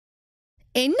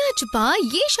என்னாச்சுப்பா?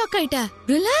 ஏன் ஷாக் ஆயிட்ட?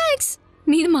 ரிலாக்ஸ்.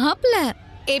 நீ மாப்பிள்ள.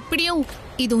 எப்படியும்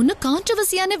இது ஒன்னும்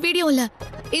கான்ட்ரோவர்சியான வீடியோ இல்ல.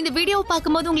 இந்த வீடியோவை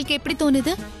பார்க்கும்போது உங்களுக்கு எப்படி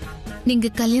தோணுது? நீங்க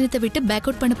கல்யாணத்தை விட்டு பேக்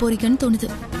அவுட் பண்ண போறீங்கன்னு தோணுது.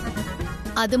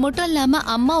 அது மட்டும் இல்லாம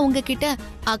அம்மா உங்ககிட்ட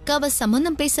அக்காவை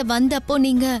சம்பந்தம் பேச வந்தப்போ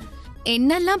நீங்க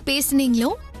என்னெல்லாம்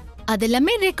பேசுனீங்களோ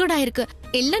அதெல்லாமே ரெக்கார்ட் ஆயிருக்கு.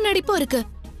 எல்லா நடிப்பும் இருக்கு.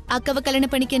 அக்காவை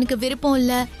கல்யாணம் பண்ணிக்க எனக்கு விருப்பம்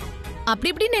இல்ல,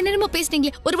 அப்படி இப்படின்னு என்னென்னமோ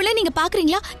பேசுனீங்களே. ஒருவேளை நீங்க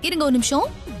பாக்குறீங்களா? இருங்க ஒரு நிமிஷம்.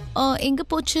 எங்க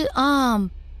போச்சு?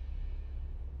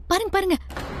 பாருங்க பாருங்க.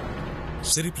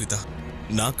 சரி பிரீதா,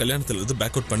 நான் கல்யாணத்துல இருந்து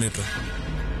பேக் அவுட் பண்ணிடுறேன்.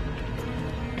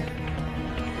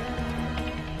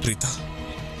 பிரீதா,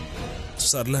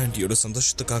 சரளா ஆண்டியோட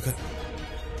சந்தோஷத்துக்காக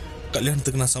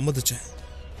கல்யாணத்துக்கு நான் சம்மதிச்சேன்.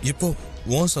 இப்போ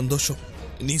உன் சந்தோஷம்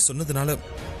நீ சொன்னதுனால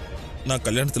நான்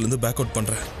கல்யாணத்துல இருந்து பேக் அவுட்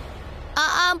பண்றேன்.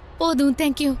 போதும்,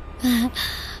 தேங்க்யூ.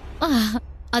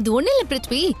 அது ஒண்ணு இல்ல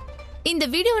பிருத்வி, இந்த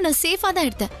வீடியோ நான் சேஃபா தான்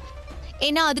எடுத்தேன்.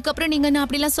 ஏன்னா அதுக்கப்புறம் நீங்க நான்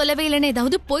அப்படிலாம் சொல்லவே இல்லைன்னு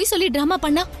ஏதாவது போய் சொல்லி டிராமா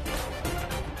பண்ணா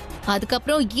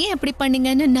அதுக்கப்புறம் ஏன் அப்படி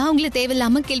பண்ணீங்கன்னு நான் உங்களை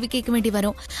தேவையில்லாம கேள்வி கேட்க வேண்டி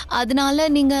வரும். அதனால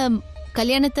நீங்க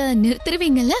கல்யாணத்தை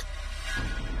நிறுத்துருவீங்கல்ல?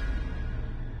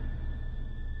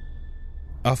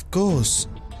 ஆஃப் கோர்ஸ்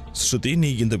ஸ்ருதி,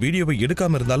 நீ இந்த வீடியோவை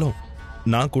எடுக்காம இருந்தாலும்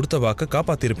நான் கொடுத்த வாக்க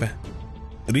காப்பாத்திருப்பேன்.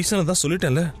 ரீசனை தான்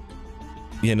சொல்லிட்டேன்ல.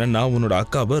 ஏன்னா நான் உன்னோட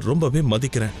அக்காவை ரொம்பவே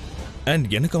மதிக்கிறேன் அண்ட்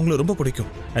எனக்கு அவங்கள ரொம்ப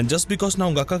பிடிக்கும். அண்ட் ஜஸ்ட் பிகாஸ் நான்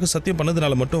உங்க அக்காவுக்கு சத்தியம்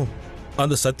பண்ணதுனால மட்டும்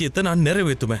அந்த சத்தியத்தை நான்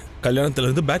நிறைவேற்றுவேன். கல்யாணத்துல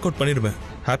இருந்து பேக் அவுட் பண்ணிடுவேன்.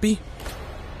 Happy?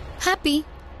 Happy.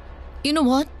 You know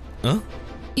what,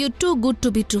 you two good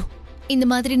to be true. இந்த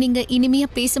மாதிரி நீங்க இனிமையா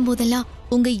பேசும்போதெல்லாம்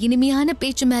உங்க இனிமையான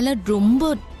பேச்சு மேல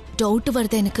ரொம்ப டவுட்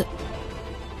வருது எனக்கு.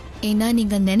 ஏன்னா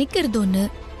நீங்க நினைக்கிறது ஒண்ணு,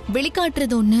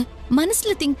 வெளிக்காட்டுறது ஒண்ணு,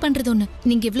 மனசுல திங்க் பண்றது ஒண்ணு.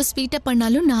 நீங்க எவ்வளவு ஸ்வீட்டா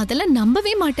பண்ணாலும் நான் அதெல்லாம்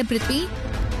நம்பவே மாட்டேன் பிருத்வி.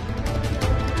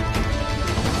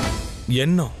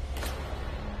 எண்ணம்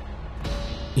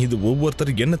இது ஒவ்வொருத்தர்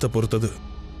எண்ணத்தை பொறுத்தது.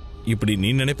 இப்படி நீ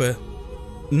நினைப்ப,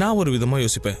 நான் ஒரு விதமா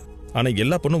யோசிப்பேன். ஆனா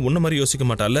எல்லா பொண்ணும் உன்ன மாதிரி யோசிக்க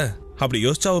மாட்டால. அப்படி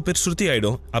யோசிச்சா அவ பேர் ஸ்ருதி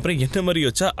ஆயிடும், அப்புறம் என்ன மாதிரி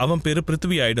யோசிச்சா அவன் பேரு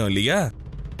பிருத்வி ஆயிடும் இல்லையா?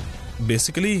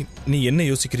 பேசிக்கலி நீ என்ன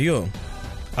யோசிக்கிறியோ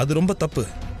அது ரொம்ப தப்பு.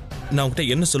 நான் உன்கிட்ட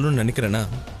என்ன சொல்லணும்னு நினைக்கிறேன்னா,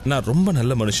 நான் ரொம்ப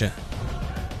நல்ல மனுஷன்.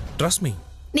 Trust me.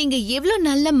 நீங்க எவ்வளவு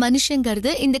நல்ல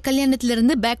மனுஷங்கிறது இந்த கல்யாணத்துல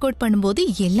இருந்து பேக் அவுட் பண்ணும்போது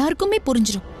எல்லாருக்குமே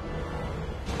புரிஞ்சிடும்.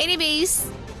 எனிவேஸ்,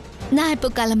 நான்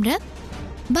இப்போ கிளம்புறேன்.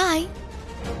 பாய்.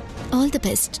 All the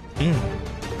best.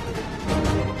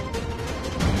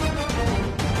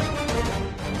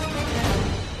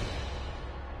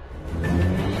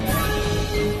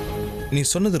 நீ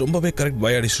சொன்னது ரொம்பவே கரெக்ட்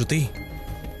வாயாடி ஸ்ருதி.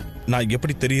 நான்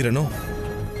எப்படி தெரியுறேனோ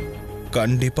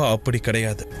கண்டிப்பா அப்படி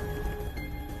கிடையாது.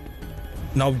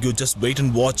 Now you just wait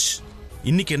and watch.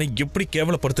 இன்னைக்கு என்ன எப்படி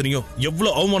கேவலப்படுத்தினியோ,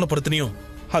 எவ்வளவு அவமானப்படுத்தினியோ,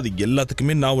 அது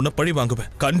எல்லாத்துக்குமே நான் உன்னை பழி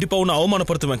வாங்குவேன். கண்டிப்பா உன்னை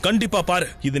அவமானப்படுத்துவேன். கண்டிப்பா பாரு,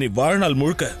 இது நீ வாழ்நாள்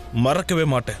முழுக்க மறக்கவே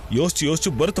மாட்டேன். யோசிச்சு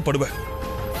யோசிச்சு வருத்தப்படுவேன்.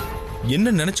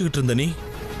 என்ன நினைச்சுக்கிட்டு இருந்த நீ?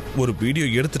 ஒரு வீடியோ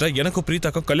எடுத்துட்டா எனக்கும்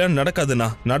பிரீதாக்கும் கல்யாணம் நடக்காதுன்னா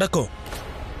நடக்கும்.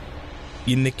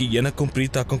 இன்னைக்கு எனக்கும்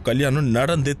பிரீதாக்கும் கல்யாணம்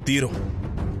நடந்தே தீரும்.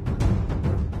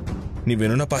 நீ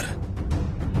வேணும்னா பாரு,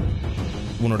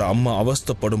 உன்னோட அம்மா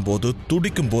அவஸ்தைப்படும் போது,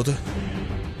 துடிக்கும் போது,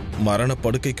 மரண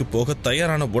படுக்கைக்கு போக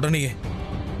தயாரான உடனேயே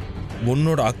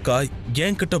உன்னோட அக்கா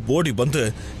என்கிட்ட ஓடி வந்து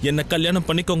என்ன கல்யாணம்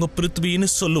பண்ணிக்கோங்க பிருத்வின்னு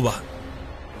சொல்லுவா.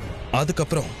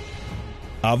 அதுக்கப்புறம்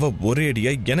அவ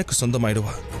ஒரேடியா எனக்கு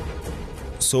சொந்தமாயிடுவா.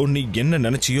 சோ நீ என்ன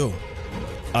நினைச்சியோ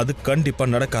அது கண்டிப்பா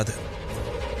நடக்காது.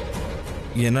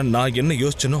 ஏன்னா நான் என்ன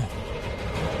யோசிச்சனோ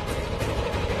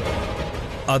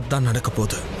அதுதான் நடக்க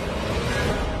போகுது.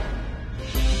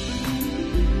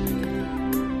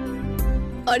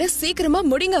 அட சீக்கிரமா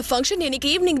முடிங்க, ஃபங்க்ஷன் இன்னைக்கு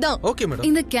ஈவினிங் தான். Okay madam.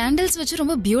 இந்த கேண்டில்ஸ் வச்சு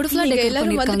ரொம்ப பியூட்டிஃபுல்லா டெக்கரேட்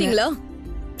எல்லாரும் வந்துட்டீங்களா?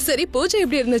 சரி, பூஜை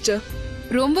எப்படி இருந்துச்சு?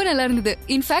 ரொம்ப நல்லா இருந்தது.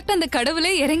 இன்ஃபேக்ட் அந்த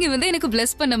கடவுளே இறங்கி வந்து எனக்கு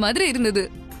பிளஸ் பண்ண மாதிரி இருந்தது.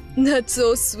 That's so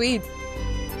sweet.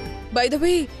 By the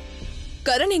way,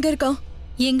 Karan எங்க இருக்கான்?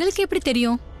 எங்களுக்கு எப்படி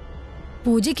தெரியும்?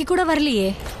 பூஜைக்கு கூட வரலையே.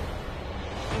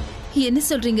 என்ன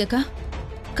சொல்றீங்கக்கா?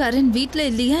 கரண் வீட்ல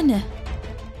இல்லையான்னு?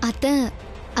 அத்தை,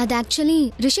 அது ஆக்சுவலி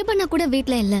ரிஷப் அண்ணா கூட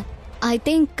வீட்ல இல்ல. ஐ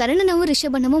திங்க் கரணனாவும்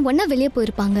ரிஷப் அண்ணாவும் ஒன்னா வெளியே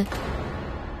போயிருப்பாங்க.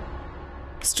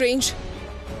 ஸ்ட்ரேஞ்ச்.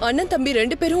 அண்ணன் தம்பி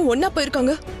 2 பேரும் ஒன்னா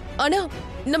போயிருக்காங்க. ஆனா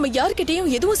நம்ம யார்கிட்டயும்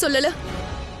எதுவும் சொல்லல.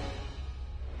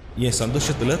 என்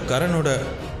சந்தோஷத்துல கரணோட,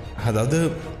 அதாவது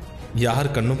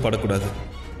யார் கண்ணும் படக்கூடாது.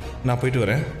 நான் போயிட்டு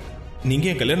வரேன். நீங்க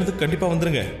என் கல்யாணத்துக்கு கண்டிப்பா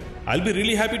வந்துருங்க. I'll be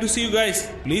really happy to see you guys.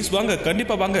 Please வாங்க,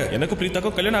 கண்டிப்பா வாங்க. எனக்கு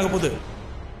பிரீதாக்கும் கல்யாணம் ஆக போகுது.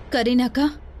 கரீனாக்கா,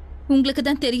 உங்களுக்கு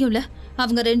தான் தெரியும்ல,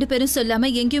 அவங்க 2 பேரும் சொல்லாம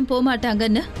எங்கேயும் போக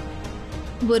மாட்டாங்கன்னு.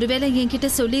 ஒருவேளை என்கிட்ட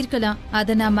சொல்லியிருக்கலாம்,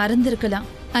 அதை நான் மறந்துருக்கலாம்.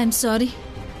 I am sorry.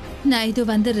 நான் இது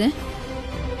வந்துடுறேன்.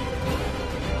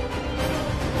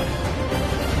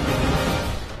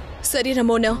 சரி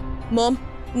ரமோனா, மாம்,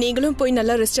 நீங்களும் போய்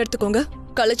நல்லா ரெஸ்ட் எடுத்துக்கோங்க.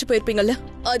 களைச்சு போயிருப்பீங்கல்ல.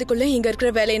 அதுக்குள்ள இங்க இருக்கிற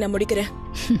வேலையை நான் முடிக்கிறேன்.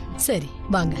 சரி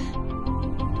வாங்க.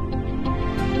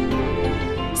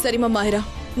 சரிம்மா மாயிரா,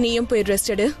 நீயும் போய்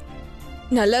ரெஸ்ட் எடு.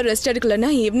 நல்லா ரெஸ்ட் எடுக்கலன்னா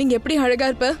ஈவினிங் எப்படி அழகா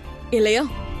இருப்ப இல்லையா?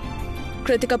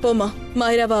 கிருத்திகா போமா,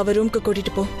 மாயிராவை அவ ரூம்க்கு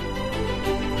கூட்டிட்டு போ.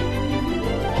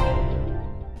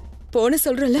 போன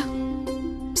சொல்றல.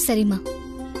 சரிம்மா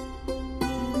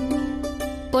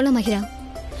போலாம் மஹிரா.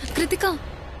 கிருத்திகா,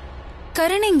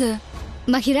 கரண் எங்க?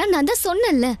 மஹிரா, நான் தான்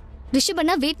சொன்னேன்ல,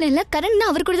 ரிஷபண்ணா வீட்ல இல்ல, கரண்னா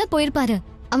அவர் கூட தான் போயிருப்பாரு.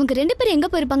 அவங்க 2 பேரும் எங்க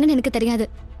போயிருப்பாங்கன்னு எனக்கு தெரியாது.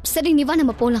 சரி நீ வா,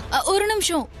 நம்ம போலாம். ஒரு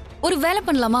நிமிஷம், ஒரு வேலை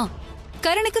பண்ணலாமா?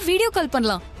 கரனுக்கு வீடியோ கால்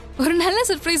பண்ணலாம், ஒரு நல்ல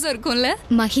சர்ப்ரைஸா இருக்கும்ல.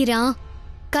 மஹிரா,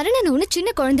 கரணன் ஒண்ணு சின்ன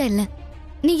குழந்தை இல்ல.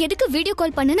 நீ எதுக்கு வீடியோ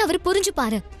கால் பண்ணனு அவர் புரிஞ்சு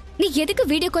பாரு. நீ எதுக்கு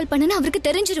வீடியோ கால் பண்ணனு அவருக்கு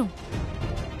தெரிஞ்சிரும்.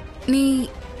 நீ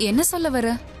என்ன சொல்ல வர?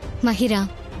 மஹிரா,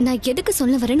 நான் எதுக்கு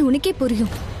சொல்ல வரேன்னு உனக்கே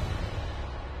புரியும்.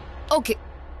 ஓகே,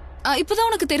 இப்பதான்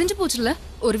உனக்கு தெரிஞ்சு போச்சுல.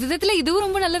 ஒரு விதத்துல இதுவும்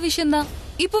ரொம்ப நல்ல விஷயம் தான்.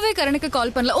 இப்பவே கரனுக்கு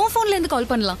கால் பண்ணலாம், உன் போன்ல இருந்து கால்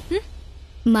பண்ணலாம்.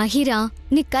 மஹிரா,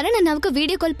 நீ கரண் அண்ணாவுக்கு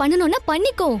வீடியோ கால் பண்ணணும்னா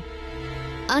பண்ணிக்கோ.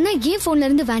 ஆனா ஏன் போன்ல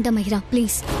இருந்து வேண்டாம் மஹிரா,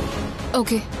 ப்ளீஸ்.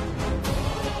 ஓகே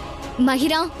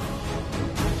மஹிரா,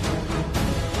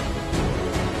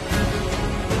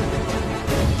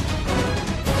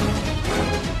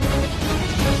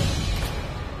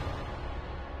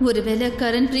 ஒருவேளை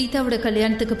கரண் பிரீதாவோட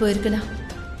கல்யாணத்துக்கு போயிருக்கலாம்.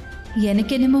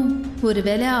 எனக்கு என்னமோ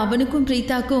ஒருவேளை அவனுக்கும்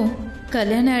பிரீதாக்கும்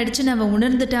கல்யாணம் ஆயிடுச்சுன்னு அவன்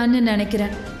உணர்ந்துட்டான்னு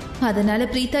நினைக்கிறேன். அதனால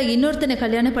பிரீதா இன்னொருத்தனை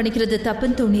கல்யாணம் பண்ணிக்கிறது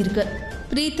தப்புன்னு தோணிருக்கு.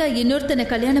 பிரீதா இன்னொருத்தனை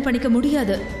கல்யாணம் பண்ணிக்க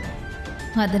முடியாது.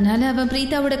 அதனால அவன்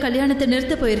பிரீதாவோட கல்யாணத்தை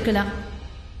நிறுத்த போயிருக்கலாம்.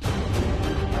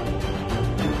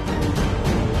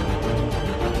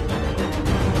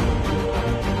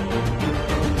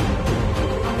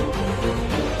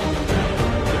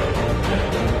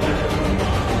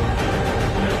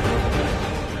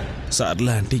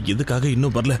 சரலா ஆண்டி எதுக்காக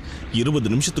இன்னும் வரல? 20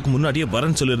 நிமிஷத்துக்கு முன்னாடியே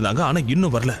வரேன்னு சொல்லியிருந்தாங்க, ஆனா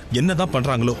இன்னும் வரல. என்னதான்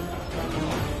பண்றாங்களோ?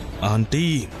 ஆண்டி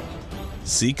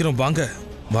சீக்கிரம் வாங்க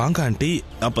வாங்க ஆண்டி,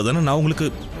 அப்பதானே நான் உங்களுக்கு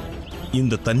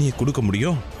இந்த தண்ணியை கொடுக்க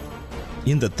முடியும்.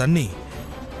 இந்த தண்ணி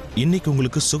இன்னைக்கு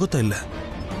உங்களுக்கு சுகத்தை இல்ல,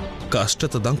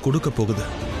 கஷ்டத்தை தான் கொடுக்க போகுது.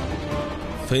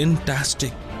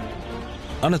 ஃபேன்டாஸ்டிக்.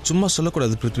 ஆனா சும்மா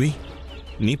சொல்லக்கூடாது பிருத்வி,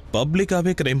 நீ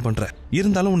பப்ளிக்காவே கிரைம் பண்ற.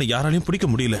 இருந்தாலும் உன்னை யாராலையும் பிடிக்க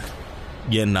முடியல.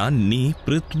 ஏன்னா நீ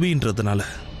பிருத்வின்றதுனால.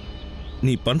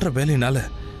 நீ பண்ற வேலையினால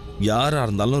யாரா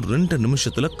இருந்தாலும் 2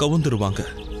 நிமிஷத்துல கவுந்துருவாங்க.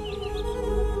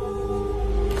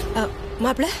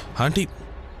 மாப்ள ஆண்டி,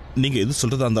 நீங்க எது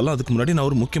சொல்றதா இருந்தாலும் அதுக்கு முன்னாடி நான்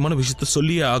ஒரு முக்கியமான விஷயத்த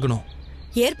சொல்லியே ஆகணும்.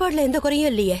 ஏற்பாடுல எந்த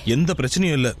குறையும் இல்லையே? எந்த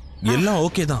பிரச்சனையும் இல்ல, எல்லாம்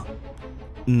ஓகே தான்.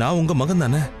 நான் உங்க மகன்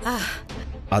தானே.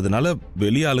 அதனால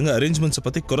வெளியாளுங்க அரேஞ்ச்மெண்ட்ஸை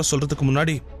பத்தி குறை சொல்றதுக்கு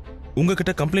முன்னாடி,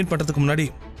 உங்ககிட்ட கம்ப்ளைண்ட் பண்றதுக்கு முன்னாடி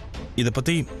இத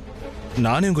பத்தி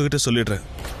நானே உங்ககிட்ட சொல்லிடுறேன்,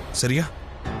 சரியா?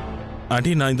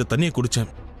 ஆண்டி, நான் இந்த தண்ணியை குடிச்சேன்.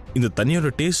 இந்த தண்ணியோட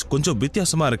டேஸ்ட் கொஞ்சம்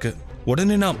வித்தியாசமா இருக்கு.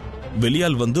 உடனே நான்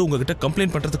வெளியால் வந்து உங்ககிட்ட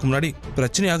கம்ப்ளைண்ட் பண்றதுக்கு முன்னாடி,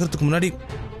 பிரச்சனை ஆகிறதுக்கு முன்னாடி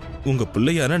உங்க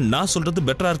பிள்ளையான நான் சொல்றது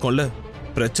பெட்டரா இருக்கும்ல.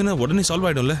 பிரச்சனை உடனே சால்வ்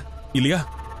ஆயிடும்ல, இல்லையா?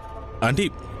 ஆண்டி,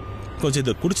 கொஞ்சம்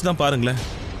இதை குடிச்சுதான் பாருங்களேன்.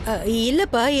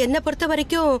 இல்லப்பா, என்ன பொறுத்த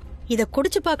வரைக்கும் இத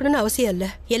குடிச்சு பார்க்கணும்னு அவசியம் இல்ல.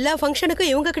 எல்லா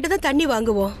ஃபங்க்ஷனுக்கும் இவங்க கிட்ட தான் தண்ணி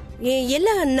வாங்குவோம்.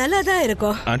 எல்லாம் நல்லா தான்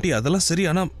இருக்கும். ஆண்டி, அதெல்லாம் சரி.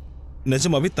 ஆனா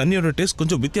நிஜமாவே தண்ணியோட டேஸ்ட்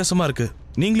கொஞ்சம் வித்தியாசமா இருக்கு.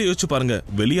 நீங்களே யோசிச்சு பாருங்க,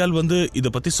 வெளியால் வந்து இத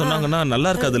பத்தி சொன்னாங்கன்னா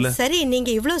நல்லா இருக்காதுல்ல. சரி, நீங்க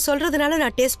இவ்வளவு சொல்றதுனால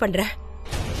நான் டேஸ்ட் பண்றேன்.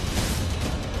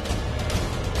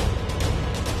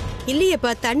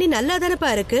 இல்லையப்பா, தண்ணி நல்லா தானப்பா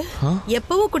இருக்கு.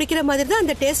 எப்பவும் குடிக்கிற மாதிரி தான்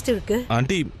அந்த டேஸ்ட் இருக்கு.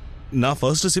 ஆண்டி, நான்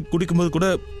ஃபர்ஸ்ட் சிப் குடிக்கும்போது கூட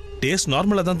டேஸ்ட்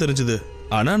நார்மலா தான் தெரிஞ்சது.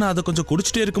 ஆனா நான் அதை கொஞ்சம்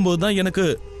குடிச்சிட்டே இருக்கும்போது தான் எனக்கு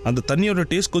அந்த தண்ணியோட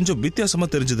டேஸ்ட் கொஞ்சம் வித்தியாசமா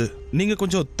தெரிஞ்சது. நீங்க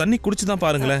கொஞ்சம் தண்ணி குடிச்சு தான்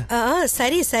பாருங்களேன்.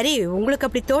 சரி சரி, உங்களுக்கு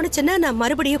அப்படி தோணுச்சுன்னா நான்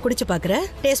மறுபடியும் குடிச்சு பாக்குறேன்,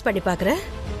 டேஸ்ட் பண்ணி பாக்குறேன்.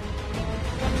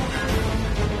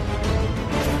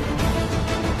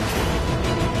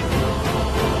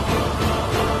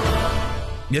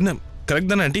 என்ன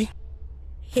கரெக்ட் தானே ஆண்டி?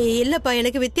 இல்லப்பா,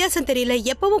 எனக்கு வித்தியாசம் தெரியல.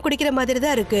 எப்பவும் குடிக்கிற மாதிரி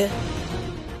தான் இருக்கு.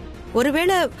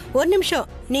 ஒருவேளை ஒரு நிமிஷம்,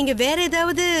 நீங்க வேற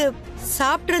ஏதாவது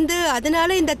சாப்பிட்டு அதனால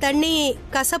இந்த தண்ணி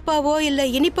கசப்பாவோ இல்ல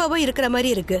இனிப்பாவோ இருக்கிற மாதிரி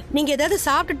இருக்கு. நீங்க ஏதாவது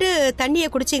சாப்பிட்டுட்டு தண்ணியை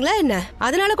குடிச்சீங்களா என்ன?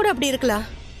 அதனால கூட அப்படி இருக்கலாம்.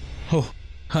 ஓ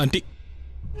ஆண்டி,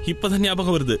 இப்பதான்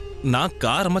ஞாபகம் வருது, நான்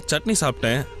காரமா சட்னி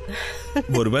சாப்பிட்டேன்.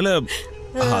 ஒருவேளை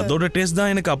அதோட டேஸ்ட்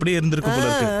தான் எனக்கு அப்படியே இருந்திருக்கு போல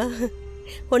இருக்கு.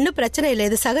 ஒன்னும் பிரச்சனை இல்லை,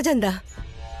 இது சகஜம்தான்.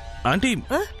 ஆண்டி,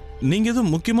 நீங்க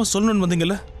எதுவும் முக்கியமா சொல்லணும்னு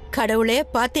வந்தீங்கல்ல? கடவுளே,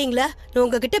 பாத்தீங்களா, நான்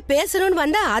உங்ககிட்ட பேசணும்னு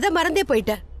வந்தா அதை மறந்தே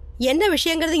போயிட்டேன். என்ன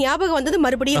விஷயங்கிறது ஞாபகம் வந்தது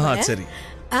மறுபடியும். சரி,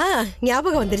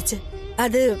 ஞாபகம் வந்துருச்சு.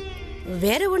 அது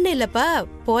வேற ஒண்ணும் இல்லப்பா,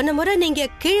 போன முறை நீங்க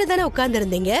கீழே தானே உட்கார்ந்து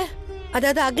இருந்தீங்க.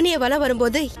 அதாவது அக்னிய வலம்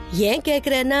வரும்போது ஏன்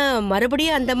கேக்குறேன்னா,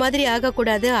 மறுபடியும் அந்த மாதிரி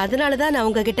ஆகக்கூடாது, அதனாலதான் நான்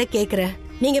உங்ககிட்ட கேக்குறேன்.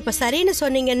 நீங்க இப்ப சரின்னு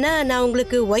சொன்னீங்கன்னா நான்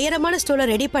உங்களுக்கு உயரமான ஸ்டூலை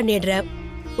ரெடி பண்ணிடுறேன்.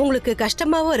 உங்களுக்கு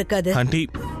கஷ்டமாவும் இருக்காது. Aunty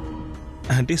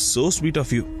aunty so sweet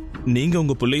of you. நீங்க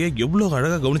உங்க பிள்ளைய எவ்வளவு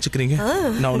அழகா கவனிச்சுக்கிறீங்க.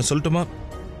 நான் ஒன்னு சொல்லட்டுமா,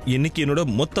 இன்னைக்கு என்னோட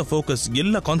மொத்த ஃபோக்கஸ்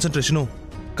எல்லா கான்சென்ட்ரேஷனும்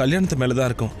கல்யாணத்து மேலதான்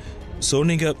இருக்கும். சோ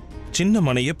நீங்க சின்ன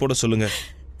மனையே போட சொல்லுங்க.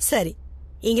 சரி,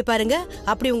 இங்க பாருங்க,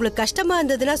 அப்படி உங்களுக்கு கஷ்டமா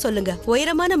இருந்ததுன்னா சொல்லுங்க.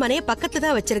 உயரமான மனையை பக்கத்துல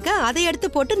தான் வச்சிருக்கேன், அதை எடுத்து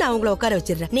போட்டு நான் உங்களை உட்கார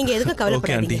வச்சிடுறேன். நீங்க எதுக்கும்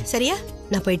கவலைப்படாதீங்க. சரியா?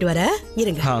 நான் போயிட்டு வரேன்,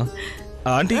 இருங்க.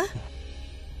 ஆண்டி,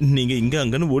 நீங்க இங்க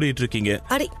அங்கன்னு ஓடிட்டு இருக்கீங்க.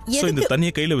 இந்த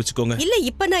தண்ணியை கையில வச்சுக்கோங்க. இல்ல,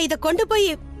 இப்ப நான் இத கொண்டு போய்.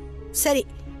 சரி,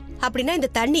 அப்படின்னா இந்த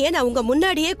தண்ணியை நான் உங்க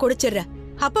முன்னாடியே குடிச்சிடுறேன்.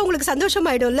 அப்ப உங்களுக்கு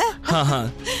சந்தோஷமாயிடும்ல?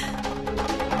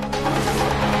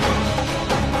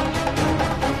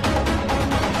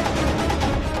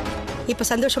 இப்ப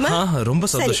சந்தோஷமா? ரொம்ப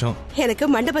சந்தோஷம். எனக்கு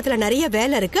மண்டபத்துல நிறைய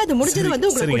வேலை இருக்கு, அது முடிஞ்சது வந்து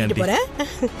உங்களுக்கு கூட்டிட்டு போறேன்.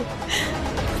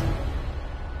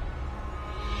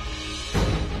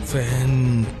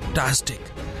 ஃபேன்டாஸ்டிக்.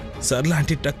 சரளா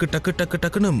ஆண்டி டக்கு டக்கு டக்கு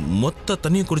டக்குன்னு மொத்த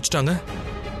தண்ணியை குடிச்சிட்டாங்க.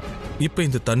 இப்ப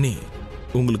இந்த தண்ணி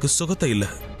உங்களுக்கு சுகத்தை இல்ல,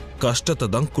 கஷ்டத்தை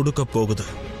தான் கொடுக்க போகுது.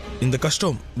 இந்த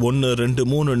கஷ்டம் 1 2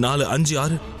 3 4 5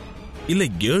 6 இல்ல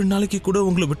 7 நாளைக்கு கூட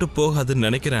உங்களை விட்டு போகாதுன்னு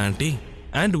நினைக்கிறேன் ஆண்டி.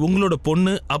 அண்ட் உங்களோட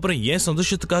பொண்ணு அப்புறம் ஏன்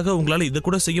சந்தோஷத்துக்காக உங்களால இதை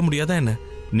கூட செய்ய முடியாதா என்ன?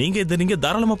 நீங்க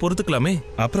தாராளமா பொறுத்துக்கலாமே.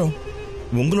 அப்புறம்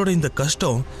உங்களோட இந்த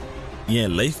கஷ்டம்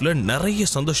என் லைஃப்ல நிறைய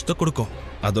சந்தோஷத்தை கொடுக்கும்.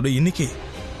 அதோட இன்னைக்கு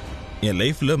என்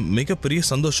லைஃப்ல மிகப்பெரிய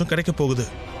சந்தோஷம் கிடைக்க போகுது.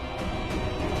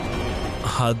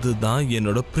 அதுதான்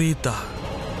என்னோட பிரீதா.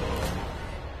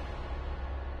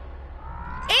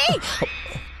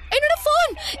 என்னோட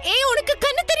போன். உனக்கு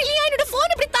கண்ணு தெரியலையா? என்னோட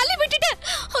போன் இப்படி தள்ளி விட்டுட்ட.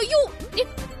 ஐயோ,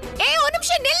 ஒரு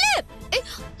நிமிஷம் நில்லு.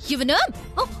 இவனு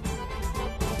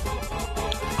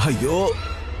ஐயோ,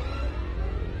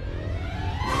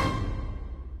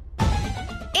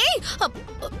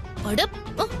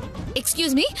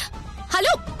 எக்ஸ்கியூஸ் மீ.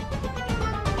 ஹலோ,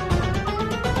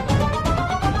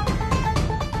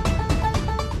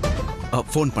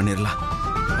 போன் பண்ணிரலாம்.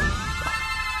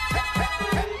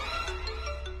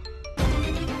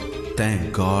 Thank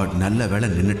God, நல்ல வேளை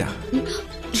நின்னுட்டா.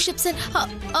 ரிஷப் சார்.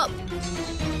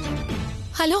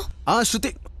 ஹலோ.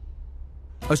 ஸ்ருதி,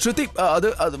 ஸ்ருதி,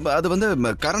 அது வந்து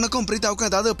கரனுக்கும் பிரீதாவுக்கும்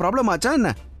ஏதாவது ப்ராப்ளம் ஆச்சா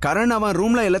என்ன? கரண் அவன்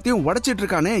ரூம்ல எல்லாத்தையும் உடைச்சிட்டு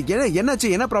இருக்கானே, என்னாச்சு?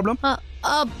 என்ன ப்ராப்ளம்?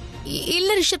 இல்ல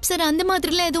ரிஷப் சார், அந்த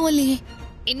மாதிரிலாம் எதுவும் இல்லையே.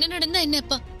 என்ன நடந்தா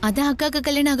என்னப்பா? அதான் அக்காக்கு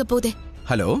கல்யாணம் ஆக போகுது.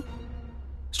 ஹலோ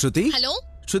ஸ்ருதி. ஹலோ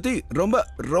ஸ்ருதி, ரொம்ப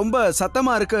ரொம்ப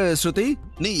சத்தமா இருக்கு. ஸ்ருதி,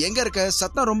 நீ எங்க இருக்க?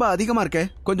 சத்தம் ரொம்ப அதிகமா இருக்க,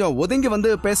 கொஞ்சம் ஒதுங்கி வந்து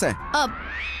பேச.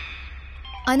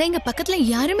 ஆனா இங்க பக்கத்துல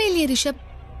யாருமே இல்லையே ரிஷப்.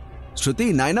 ஸ்ருதி,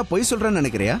 நான் என்ன பொய் சொல்றேன்னு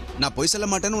நினைக்கிறியா? நான் பொய் சொல்ல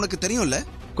மாட்டேன்னு உனக்கு தெரியும்ல.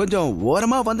 கொஞ்சம்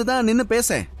ஓரமா வந்துதான் நின்னு பேச.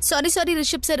 சாரி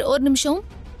ரிஷப் சார், ஒரு நிமிஷம்.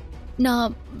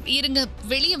 நான் இருங்க,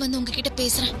 வெளியே வந்து உங்ககிட்ட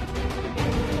பேசுறேன்.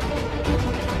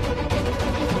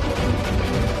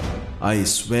 ஐ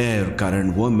ஸ்வேர்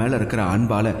கரண், உன் மேல இருக்கிற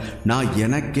அன்பால நான்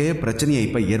எனக்கே பிரச்சனையை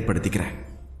இப்ப ஏற்படுத்திக்கிறேன்.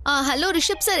 ஹலோ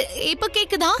ரிஷப் சார், இப்ப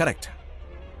கேக்குதா? கரெக்ட்.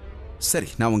 சரி,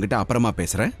 நான் உங்ககிட்ட அப்புறமா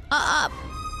பேசுறேன்.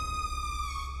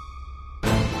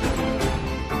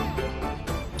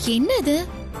 என்னது?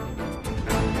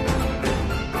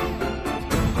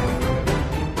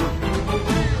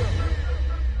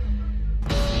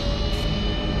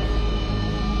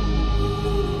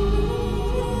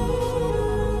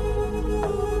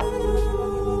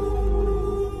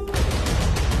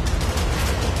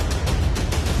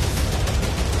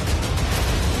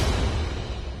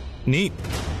 நீ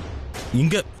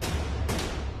இங்க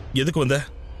எதுக்கு வந்த?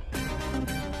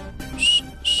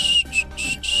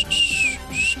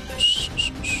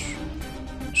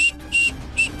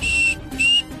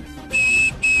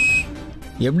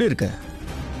 எப்படி இருக்க?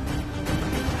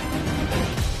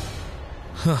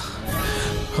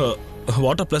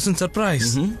 What a pleasant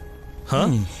surprise.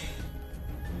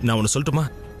 நான் உன்னை சொல்லட்டுமா,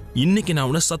 இன்னைக்கு நான்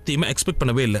உன்னை சத்தியமா எக்ஸ்பெக்ட்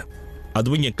பண்ணவே இல்லை,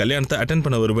 அதுவும் என் கல்யாணத்தை அட்டென்ட்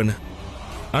பண்ண வருவேன்னு.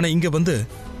 ஆனா இங்க வந்து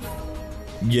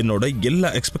என்னோட எல்லா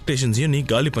எக்ஸ்பெக்டேஷன்ஸையும் நீ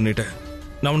காலி பண்ணிட்ட.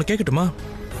 நான் உன்னை கேட்கட்டுமா,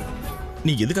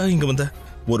 நீ எதுக்காக இங்க வந்த?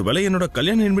 ஒருவேளை என்னோட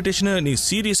கல்யாண இன்விடேஷனை நீ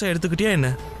சீரியஸா எடுத்துக்கிட்டியா என்ன?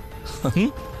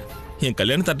 என்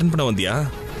கல்யாணத்தை அட்டென்ட் பண்ண வந்தியா?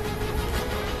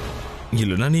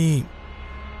 இல்லைன்னா நீ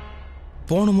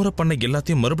போன முறை பண்ண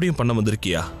எல்லாத்தையும் மறுபடியும் பண்ண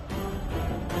வந்திருக்கியா?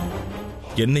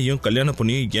 என்னையும் கல்யாணம்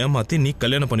பண்ணியும் ஏமாத்தி நீ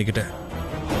கல்யாணம் பண்ணிக்கிட்ட.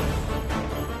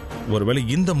 ஒருவேளை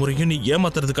இந்த முறையும் நீ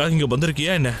ஏமாத்துறதுக்காக இங்க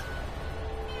வந்திருக்கியா என்ன?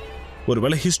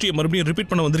 ஒருவேளை ஹிஸ்டரியை மறுபடியும் ரிப்பீட்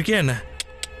பண்ண வந்திருக்கியா என்ன?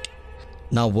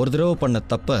 நான் ஒரு தடவை பண்ண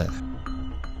தப்ப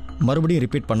மறுபடியும்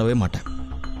ரிப்பீட் பண்ணவே மாட்டேன்.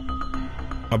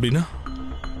 அப்படின்னா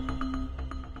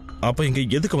அப்ப இங்க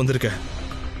எதுக்கு வந்திருக்க?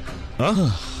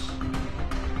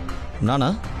 நானா?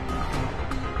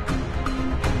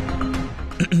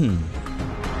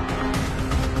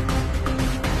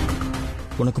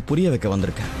 உனக்கு புரிய வைக்க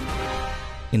வந்திருக்கேன்.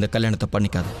 இந்த கல்யாணத்தை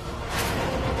பண்ணிக்காத,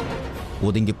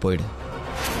 ஒதுங்கி போயிடு.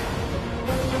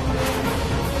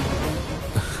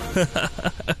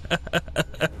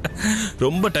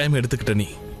 ரொம்ப டைம் எடுத்துக்கிட்ட நீ.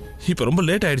 இப்ப ரொம்ப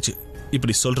லேட் ஆயிடுச்சு.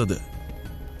 இப்படி சொல்றது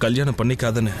கல்யாணம்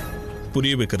பண்ணிக்காதன்னு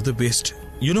புரிய வைக்கிறது வேஸ்ட்.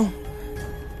 யூனோ,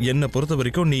 என்னை பொறுத்த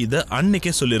வரைக்கும் நீ இதை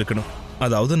அன்னைக்கே சொல்லியிருக்கணும்.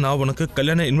 அதாவது நான் உனக்கு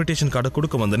கல்யாண இன்விடேஷன் கார்டை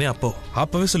கொடுக்க வந்தனே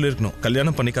அப்பவே சொல்லியிருக்கணும்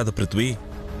கல்யாணம் பண்ணிக்காத பிருத்வி.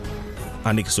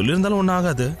 அன்னைக்கு சொல்லியிருந்தாலும் ஒன்றும்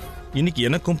ஆகாது. இன்னைக்கு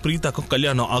எனக்கும் பிரீதாக்கும்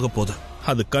கல்யாணம் ஆக போகுது.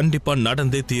 அது கண்டிப்பா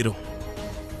நடந்தே தீரும்.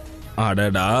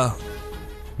 அடடா,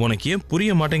 உனக்கு ஏன்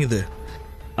புரிய மாட்டேங்குது?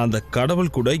 அந்த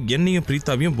கடவுள் கூட என்னையும்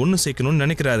பிரீதாவையும் ஒண்ணு சேர்க்கணும்னு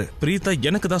நினைக்கிறாரு. பிரீதா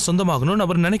எனக்கு தான் சொந்தமாகணும்னு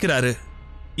அவர் நினைக்கிறாரு.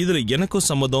 இதுல எனக்கும்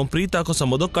சம்மதம், பிரீதாக்கும்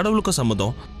சம்மதம், கடவுளுக்கும்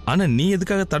சம்மதம். ஆனா நீ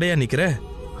எதுக்காக தடையா நிக்கிற?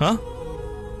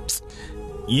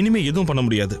 இனிமே எதுவும் பண்ண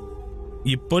முடியாது.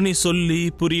 இப்ப நீ சொல்லி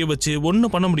புரிய வச்சு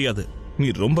ஒன்னும் பண்ண முடியாது. நீ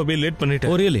ரொம்பவே லேட்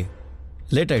பண்ணிட்ட. ரியலி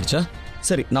லேட் ஆயிடுச்சா?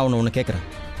 சரி, நான் ஒன்று கேட்குறேன்.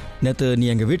 நேற்று நீ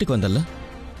எங்கள் வீட்டுக்கு வந்தல்ல,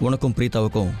 உனக்கும்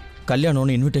பிரீதாவுக்கும்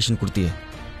கல்யாணம்னு இன்விடேஷன் கொடுத்தியே.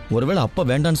 ஒருவேளை அப்பா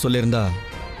வேண்டான்னு சொல்லியிருந்தா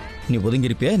நீ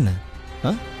ஒதுங்கிருப்பியா என்ன?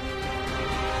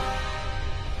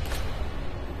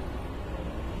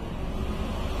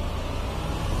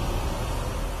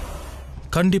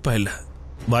 கண்டிப்பா இல்ல,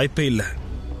 வாய்ப்பே இல்ல.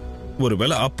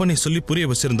 ஒருவேளை அப்ப நீ சொல்லி புரிய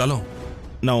வச்சிருந்தாலும்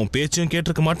நான் உன் பேச்சையும்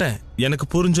கேட்டிருக்க மாட்டேன், எனக்கு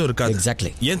புரிஞ்சும் இருக்காது.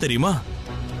 எக்ஸாக்ட்லி. ஏன் தெரியுமா?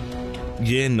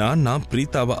 ஏன்னா நான்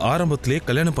பிரீதாவை ஆரம்பத்திலே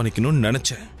கல்யாணம் பண்ணிக்கணும்னு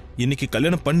நினைச்சேன். இன்னைக்கு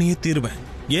கல்யாணம் பண்ணியே தீருவேன்.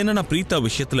 ஏன்னா நான் பிரீதா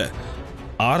விஷயத்துல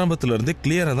ஆரம்பத்துல இருந்தே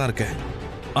கிளியரா தான் இருக்கேன்.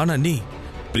 ஆனா நீ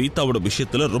பிரீதாவோட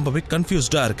விஷயத்துல ரொம்பவே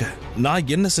கன்ஃபியூஸ்டா இருக்க. நான்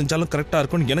என்ன செஞ்சாலும் கரெக்டா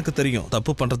இருக்கும்னு எனக்கு தெரியும்.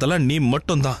 தப்பு பண்றதெல்லாம் நீ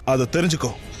மட்டும் தான், அதை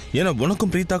தெரிஞ்சுக்கோ. ஏன்னா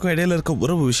உனக்கும் பிரீதாக்கும் இடையில இருக்க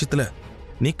உறவு விஷயத்துல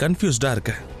நீ கன்ஃபியூஸ்டா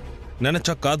இருக்க.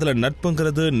 நினைச்சா காதல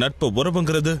நட்புங்கிறது, நட்பு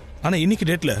உறவுங்கிறது. ஆனா இன்னைக்கு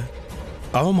டேட்ல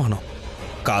அவமானம்.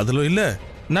 காதலும் இல்ல,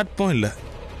 நட்பும் இல்ல.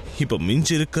 இப்ப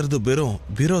மிஞ்சி இருக்கிறது வெறும்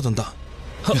விரோதம் தான்.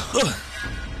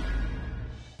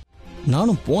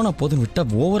 நானும் போனா போதும் விட்டா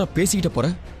ஓவரா பேசிக்கிட்ட போற.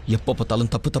 எப்ப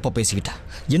பார்த்தாலும் தப்பு தப்பா பேசிக்கிட்ட.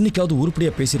 என்னைக்காவது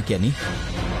உருப்படியா பேசியிருக்கியா நீ?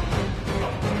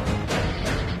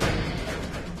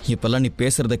 இப்பெல்லாம் நீ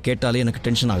பேசுறத கேட்டாலே எனக்கு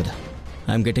டென்ஷன் ஆகுது.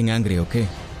 I am getting angry. Okay,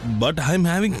 but I am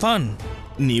having fun.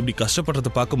 நீ இப்படி கஷ்டப்படுறத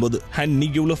பார்க்கும்போது, அண்ட் நீ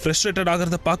இவ்வளவு ஃப்ரஸ்ட்ரேட்டட்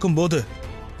ஆகிறத பார்க்கும்போது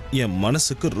என்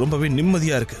மனசுக்கு ரொம்பவே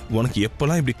நிம்மதியா இருக்கு. உனக்கு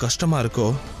எப்பெல்லாம் இப்படி கஷ்டமா இருக்கோ,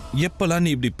 எப்பெல்லாம் நீ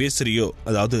இப்படி பேசுறியோ,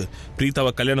 அதாவது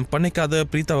பிரீதாவை கல்யாணம் பண்ணிக்காத,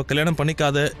 பிரீதாவை கல்யாணம்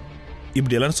பண்ணிக்காத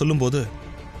இப்படி எல்லாம் சொல்லும்போது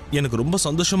எனக்கு ரொம்ப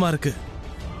சந்தோஷமா இருக்கு.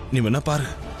 நீ வேணா பாரு,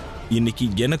 இன்னைக்கு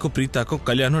எனக்கும் பிரீதாக்கும்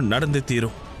கல்யாணம் நடந்தே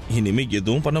தீரும். இனிமே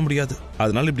எதுவும் பண்ண முடியாது.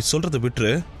 அதனால இப்படி சொல்றதை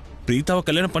விட்டுரு. பிரீதாவை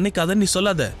கல்யாணம் பண்ணிக்காதன்னு நீ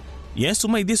சொல்லாத. ஏன்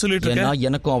சும்மா இதே சொல்லிட்டு இருக்க?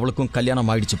 எனக்கும் அவளுக்கும் கல்யாணம்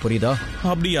ஆயிடுச்சு, புரியுதா?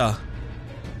 அப்படியா?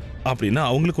 அப்படின்னா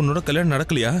அவங்களுக்கு உன்னோட கல்யாணம்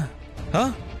நடக்கலையா?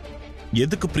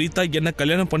 எதுக்கு பிரீதா என்ன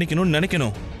கல்யாணம் பண்ணிக்கணும்னு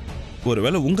நினைக்கணும்?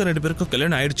 ஒருவேளை உங்க 2 பேருக்கும்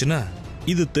கல்யாணம் ஆயிடுச்சுன்னா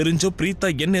இது தெரிஞ்சோ பிரீதா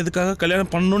என்ன எதுக்காக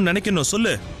கல்யாணம் பண்ணணும்னு நினைக்கணும்?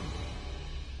 சொல்லு.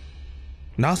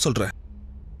 நான் சொல்றேன்.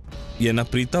 ஏன்னா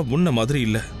பிரீதா உன்ன மாதிரி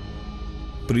இல்ல.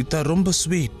 பிரீதா ரொம்ப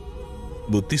ஸ்வீட்,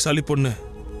 புத்திசாலி பொண்ணு.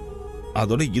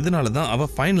 அதோட இதனாலதான் அவ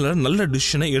ஃபைனலா நல்ல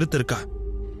டிசிஷனை எடுத்திருக்கா.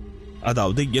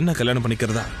 அதாவது என்ன கல்யாணம்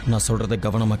பண்ணிக்கிறதா. நான் சொல்றத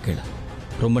கவனமா கேளு.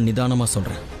 ரொம்ப நிதானமா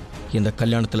சொல்றேன். இந்த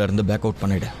கல்யாணத்துல இருந்து பேக் அவுட்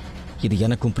பண்ணிடு. இது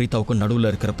எனக்கும் பிரீதாவுக்கும்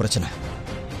நடுவுல இருக்கிற பிரச்சனை.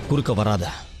 குறுக்க வராத.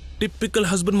 டிப்பிக்கல்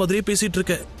ஹஸ்பண்ட் மாதிரியே பேசிட்டு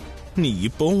இருக்க. நீ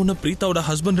இப்போ உன்னை பிரீதாவோட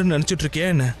ஹஸ்பண்ட் நினைச்சிட்டு இருக்கியா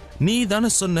என்ன? நீ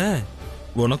தானே சொன்ன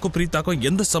உனக்கும் பிரீதாக்கும்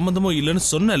எந்த சம்பந்தமும் இல்லைன்னு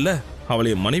சொன்னல.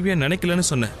 அவளைய மனைவியா நினைக்கலன்னு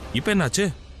சொன்ன. இப்ப என்னாச்சு?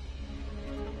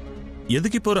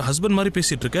 எதுக்கு இப்போ ஒரு ஹஸ்பண்ட் மாதிரி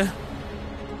பேசிட்டு இருக்க?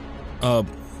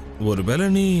 ஒருவேளை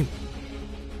நீ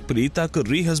பிரீதாக்கு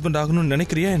ரீ ஹஸ்பண்ட் ஆகணும்னு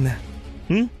நினைக்கிறியா என்ன?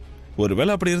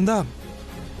 ஒருவேளை அப்படி இருந்தா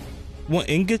உன்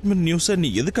என்கேஜ்மெண்ட் நியூஸை நீ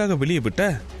எதுக்காக வெளியே விட்ட?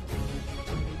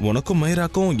 உனக்கும்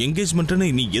மயிராக்கும் என்கேஜ்மெண்ட்னு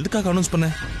நீ எதுக்காக அனௌன்ஸ் பண்ண?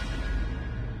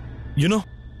 யூனோ,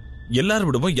 எல்லாரும்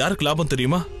விடவும் யாருக்கு லாபம்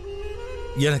தெரியுமா?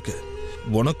 எனக்கு.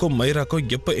 உனக்கும் மயிராக்கும்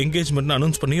எப்ப என்கேஜ்மெண்ட்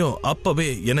அனௌன்ஸ் பண்ணியோ அப்பவே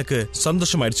எனக்கு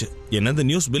சந்தோஷம் ஆயிடுச்சு. என்னது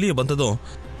நியூஸ் வெளியே வந்ததும்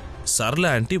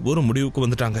சரளா ஆண்டி ஒரு முடிவுக்கு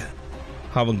வந்துட்டாங்க.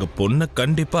 அவங்க பொண்ணை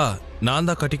கண்டிப்பா நான்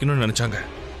தான் கட்டிக்கணும்னு நினைச்சாங்க.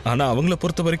 ஆனா அவங்கள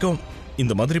பொறுத்த வரைக்கும்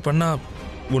இந்த மாதிரி பண்ணா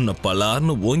உன்னை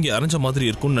பலார்னு ஓங்கி அரைஞ்ச மாதிரி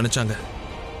இருக்கும்னு நினைச்சாங்க.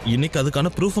 இன்னைக்கு அதுக்கான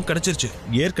ப்ரூஃபும் கிடைச்சிருச்சு.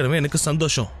 ஏற்கனவே எனக்கு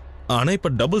சந்தோஷம். ஆனா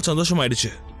இப்ப டபுள் சந்தோஷம்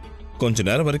ஆயிடுச்சு. கொஞ்ச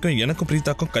நேரம் வரைக்கும் எனக்கும்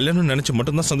பிரீதாக்கும் கல்யாணம் நினைச்சு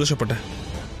மட்டும்தான் சந்தோஷப்பட்டேன்.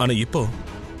 ஆனா இப்போ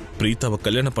பிரீதாவை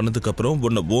கல்யாணம் பண்ணதுக்கு அப்புறம்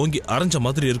உன்னை ஓங்கி அரைஞ்ச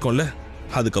மாதிரி இருக்கும்ல,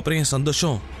 அதுக்கப்புறம் என்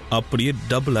சந்தோஷம் அப்படியே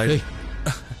டபுள் ஆயிடு.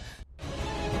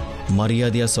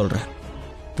 மரியாதையா சொல்றேன்,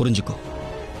 புரிஞ்சுக்கோ.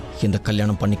 இந்த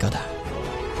கல்யாணம் பண்ணிக்காத.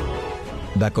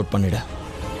 பேக் அவுட் பண்ணிட.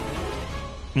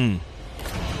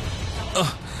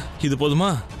 இது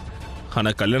போதுமா? ஆனா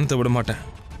கல்யாணத்தை விட மாட்டேன்.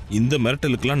 இந்த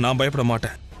மிரட்டலுக்கெல்லாம் நான் பயப்பட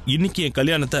மாட்டேன். இன்னைக்கு என்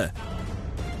கல்யாணத்தை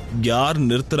யார்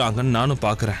நிறுத்துறாங்கன்னு நானும்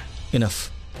பாக்குறேன். இனஃப்.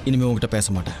 இனிமே உங்ககிட்ட பேச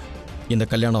மாட்டேன். இந்த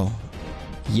கல்யாணம்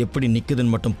எப்படி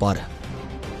நிக்குதுன்னு மட்டும் பாரு.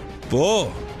 போ,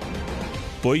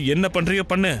 போய் என்ன பண்றியோ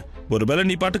பண்ணு. ஒருவேளை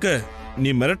நீ பாட்டுக்கு நீ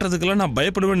மிரட்டுறதுக்கெல்லாம் நான்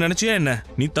பயப்படுவேன்னு நினைச்சியா என்ன?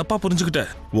 நீ தப்பா புரிஞ்சுக்கிட்ட.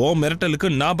 ஓ மிரட்டலுக்கு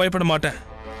நான் பயப்பட மாட்டேன்.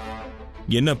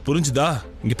 என்ன புரிஞ்சுதா?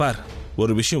 இங்க பார்,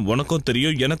 ஒரு விஷயம் உனக்கும்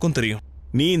தெரியும் எனக்கும் தெரியும்.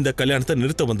 நீ இந்த கல்யாணத்தை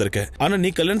நிறுத்த வந்திருக்க. ஆனா நீ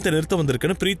கல்யாணத்தை நிறுத்த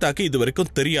வந்திருக்கன்னு பிரீத்தாக்கு இது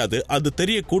வரைக்கும் தெரியாது. அது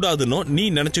தெரியக்கூடாதுன்னு நீ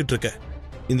நினைச்சிட்டு இருக்க.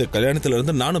 இந்த கல்யாணத்துல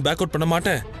இருந்து நானும் பேக் அவுட் பண்ண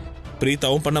மாட்டேன்,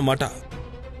 பிரீத்தாவும் பண்ண மாட்டா.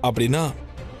 அப்படின்னா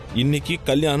இன்னைக்கு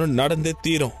கல்யாணம் நடந்தே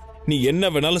தீரும். நீ என்ன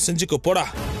வேணாலும் செஞ்சுக்க போடா.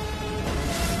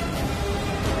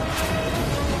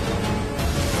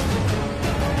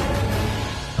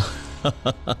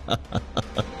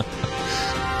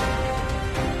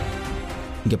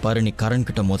 இங்க பாரு, நீ கரண்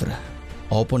கிட்ட மோதுற.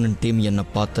 ஆப்போனன்ட் டீம் என்ன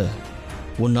பார்த்து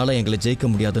உன்னால எங்களை ஜெயிக்க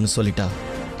முடியாதுன்னு சொல்லிட்டா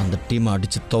அந்த டீமை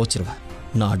அடிச்சு துவச்சிருவேன்.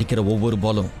 நான் அடிக்கிற ஒவ்வொரு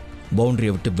பாலும்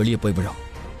பவுண்டரியை விட்டு வெளியே போய் விடும்.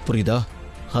 புரியுதா?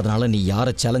 அதனால நீ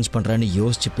யாரை சேலஞ்ச் பண்றன்னு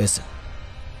யோசிச்சு பேசு.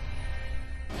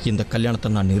 இந்த கல்யாணத்தை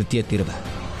நான் நிறுத்தியே தீருவேன்.